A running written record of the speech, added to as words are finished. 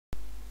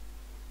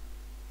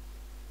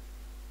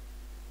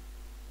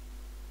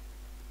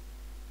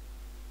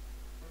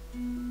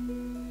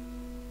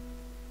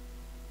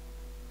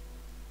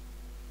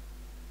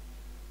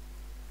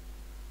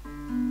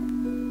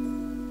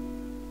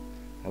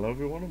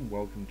Hello everyone and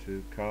welcome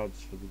to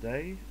Cards for the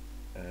Day.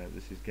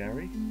 This is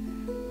Gary.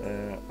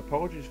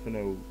 Apologies for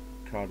no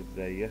card of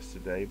the day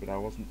yesterday, but I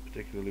wasn't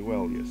particularly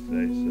well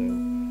yesterday,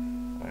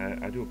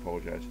 so I do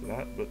apologise for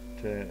that. But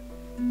here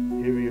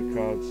are your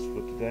cards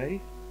for today.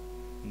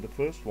 And the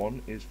first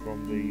one is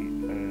from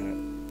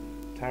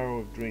the Tarot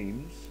of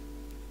Dreams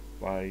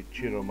by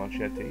Ciro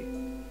Marchetti,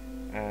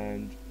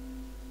 and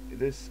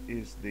this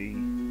is the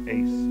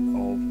Ace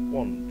of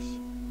Wands.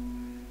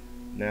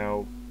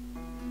 Now,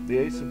 the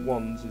Ace of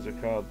Wands is a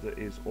card that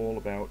is all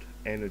about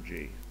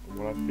energy. And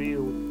what I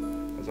feel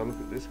as I look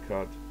at this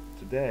card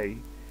today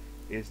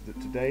is that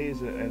today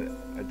is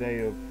a day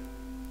of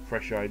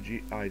fresh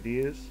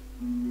ideas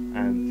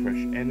and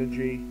fresh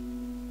energy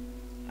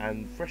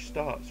and fresh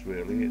starts.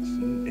 Really,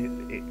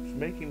 it's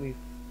making me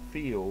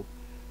feel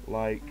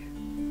like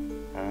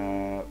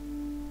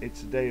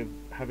it's a day of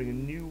having a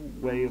new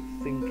way of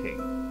thinking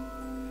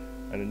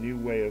and a new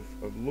way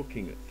of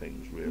looking at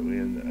things, really,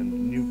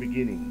 and new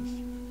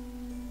beginnings.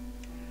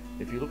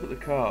 If you look at the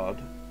card,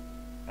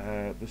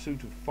 the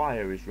suit of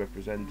fire is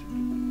represented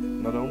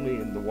not only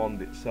in the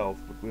wand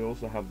itself, but we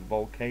also have the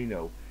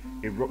volcano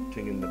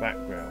erupting in the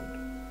background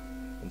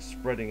and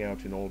spreading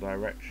out in all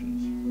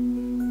directions,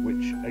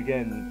 which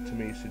again to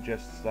me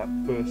suggests that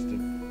burst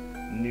of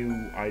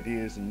new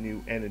ideas and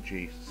new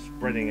energy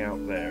spreading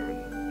out there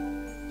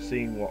and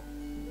seeing what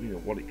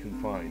it can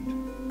find.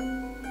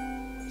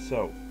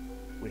 So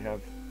we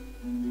have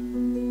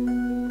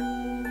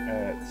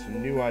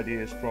some new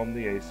ideas from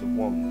the Ace of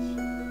Wands.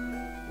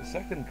 The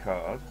second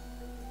card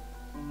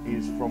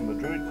is from the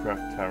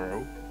Druidcraft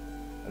Tarot,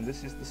 and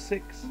this is the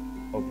Six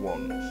of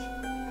Wands.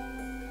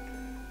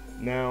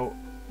 Now,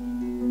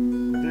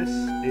 this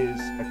is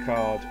a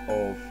card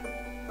of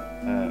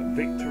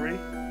victory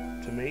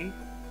to me.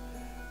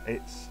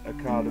 It's a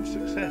card of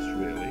success,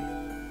 really,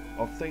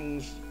 of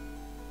things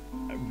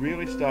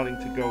really starting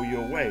to go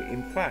your way.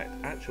 In fact,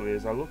 actually,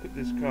 as I look at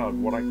this card,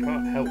 what I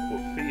can't help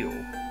but feel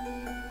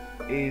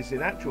is,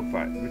 in actual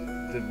fact,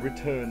 the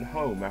return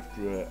home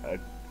after a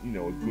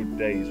good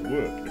day's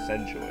work,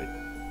 essentially.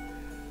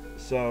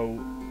 So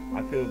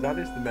I feel that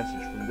is the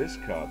message from this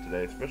card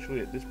today, especially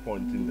at this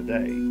point in the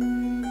day,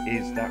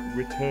 is that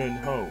return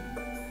home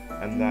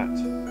and that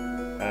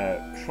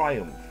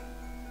triumph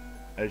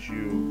as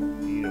you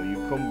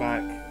come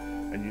back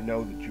and you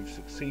know that you've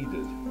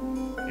succeeded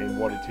in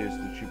what it is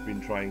that you've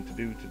been trying to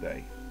do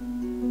today.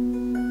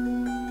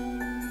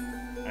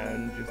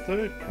 And your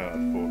third card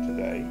for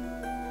today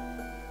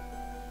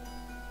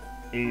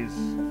is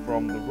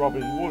from the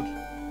Robin Wood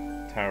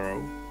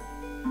Tarot,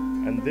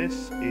 and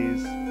this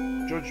is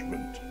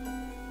Judgment.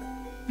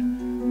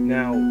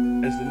 Now,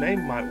 as the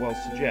name might well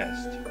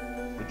suggest,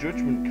 the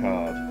Judgment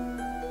card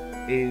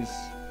is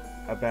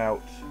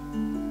about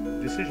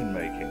decision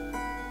making,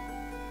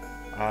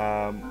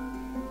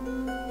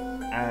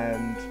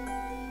 and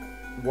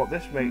what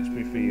this makes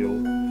me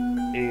feel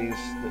is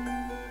that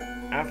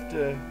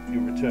after you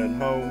return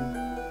home,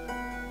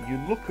 you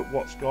look at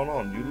what's gone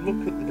on, you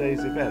look at the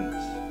day's events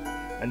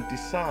and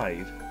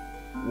decide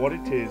what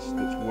it is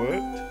that's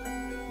worked,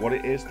 what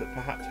it is that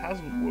perhaps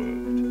hasn't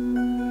worked,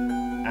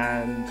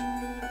 and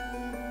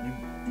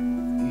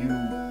you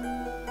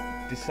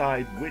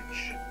decide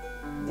which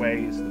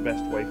way is the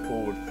best way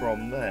forward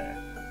from there.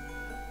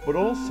 But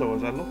also,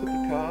 as I look at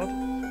the card,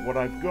 what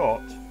I've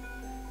got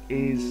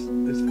is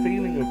this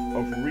feeling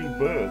of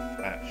rebirth,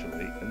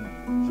 actually, and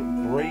sort of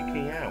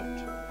breaking out.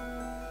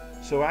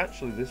 So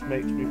actually this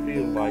makes me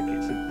feel like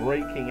it's a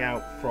breaking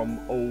out from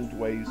old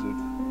ways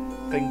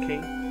of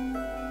thinking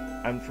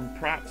and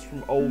perhaps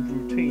from old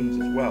routines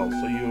as well.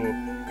 So you're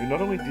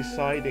not only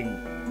deciding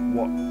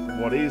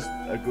what is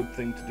a good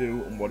thing to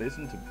do and what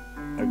isn't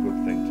a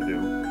good thing to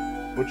do,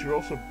 but you're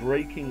also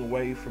breaking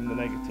away from the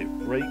negative,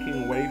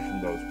 breaking away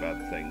from those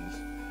bad things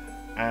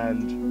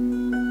and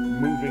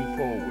moving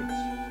forwards.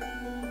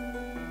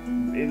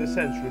 In a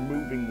sense,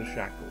 removing the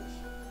shackles.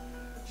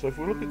 So if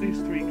we look at these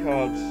three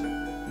cards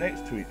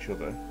next to each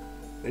other,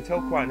 they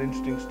tell quite an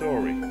interesting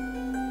story.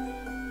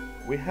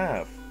 We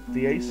have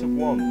the Ace of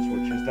Wands,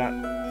 which is that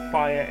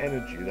fire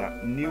energy,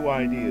 that new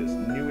ideas,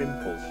 new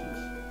impulses,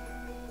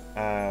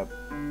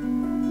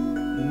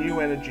 new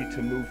energy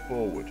to move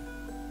forward.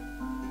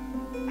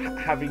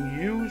 Having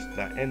used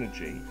that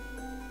energy,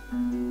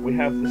 we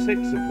have the Six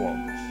of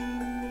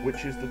Wands,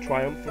 which is the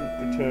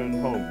triumphant return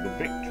home, the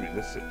victory,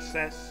 the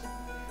success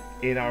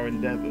in our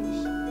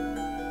endeavours,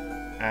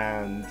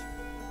 and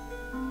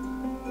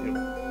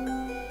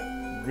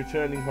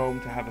returning home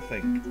to have a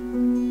think.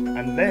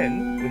 And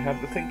then we have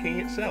the thinking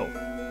itself.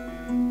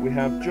 We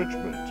have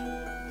judgment,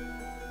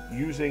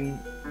 using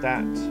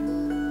that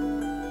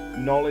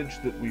knowledge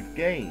that we've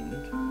gained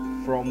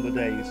from the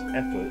day's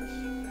efforts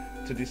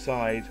to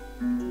decide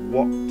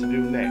what to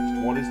do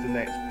next, what is the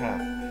next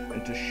path,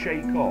 and to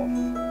shake off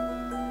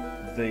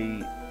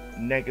the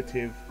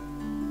negative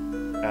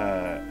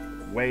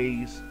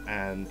ways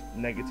and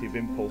negative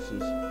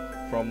impulses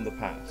from the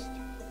past.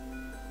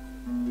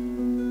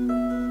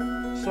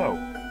 So,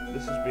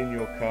 this has been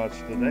your cards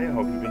for the day. I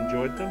hope you've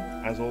enjoyed them,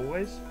 as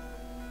always.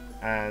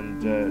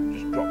 and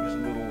just drop me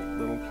some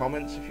little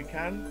comments if you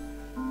can,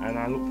 and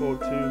I look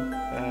forward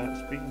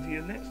to speaking to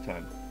you next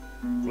time.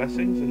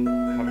 Blessings, and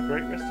have a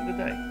great rest of the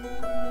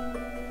day.